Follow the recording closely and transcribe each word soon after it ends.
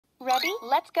Ready?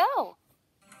 Let's go!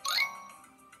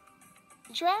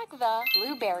 Drag the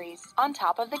blueberries on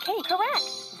top of the cake.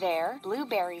 Correct! There,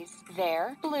 blueberries.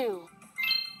 There, blue.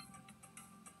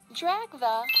 Drag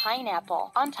the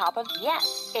pineapple on top of...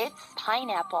 Yes, it's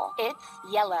pineapple. It's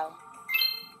yellow.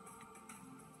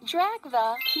 Drag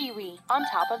the kiwi on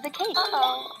top of the cake.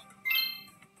 Uh-oh.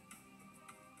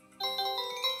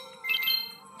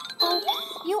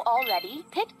 Oops, you already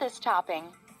picked this topping.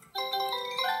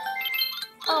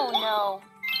 Oh no.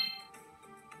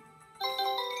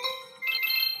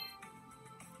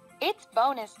 It's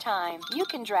bonus time. You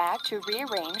can drag to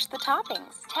rearrange the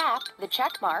toppings. Tap the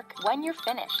check mark when you're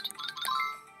finished.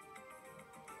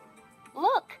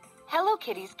 Look, Hello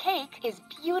Kitty's cake is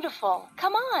beautiful.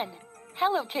 Come on.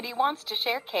 Hello Kitty wants to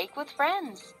share cake with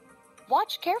friends.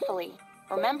 Watch carefully.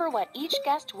 Remember what each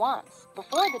guest wants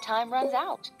before the time runs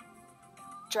out.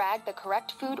 Drag the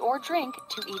correct food or drink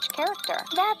to each character.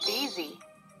 That's easy.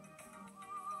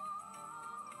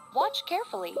 Watch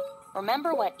carefully.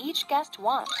 Remember what each guest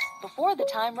wants before the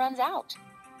time runs out.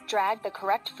 Drag the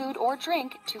correct food or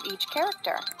drink to each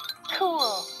character.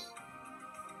 Cool.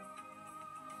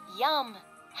 Yum!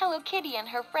 Hello Kitty and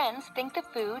her friends think the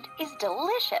food is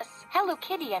delicious. Hello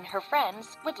Kitty and her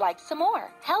friends would like some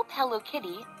more. Help Hello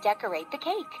Kitty decorate the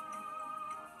cake.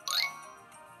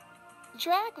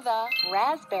 Drag the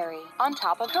raspberry on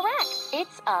top of... Correct!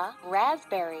 It's a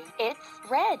raspberry. It's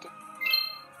red.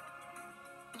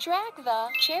 Drag the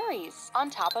cherries on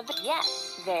top of the...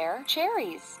 Yes, they're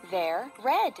cherries. They're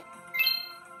red.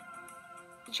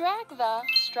 Drag the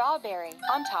strawberry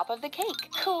on top of the cake.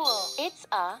 Cool. It's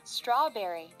a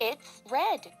strawberry. It's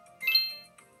red.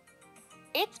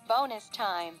 It's bonus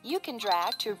time. You can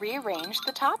drag to rearrange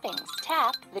the toppings.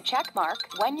 Tap the check mark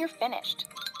when you're finished.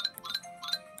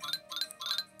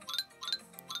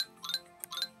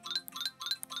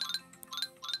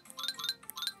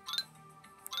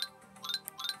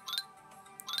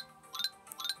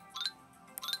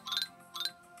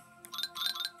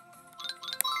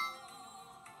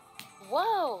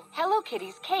 Whoa! Hello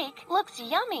Kitty's cake looks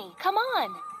yummy. Come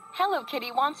on! Hello Kitty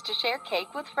wants to share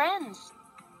cake with friends.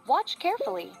 Watch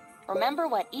carefully. Remember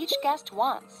what each guest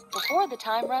wants before the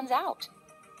time runs out.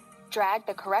 Drag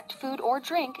the correct food or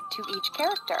drink to each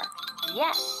character.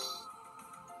 Yes.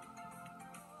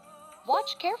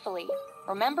 Watch carefully.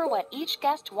 Remember what each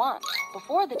guest wants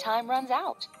before the time runs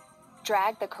out.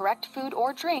 Drag the correct food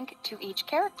or drink to each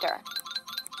character.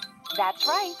 That's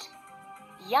right.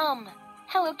 Yum!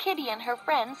 Hello Kitty and her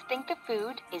friends think the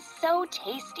food is so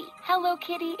tasty. Hello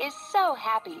Kitty is so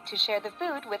happy to share the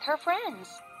food with her friends.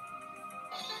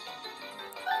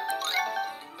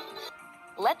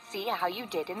 Let's see how you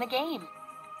did in the game.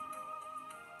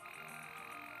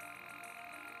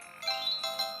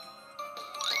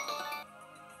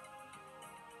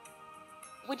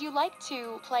 Would you like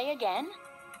to play again?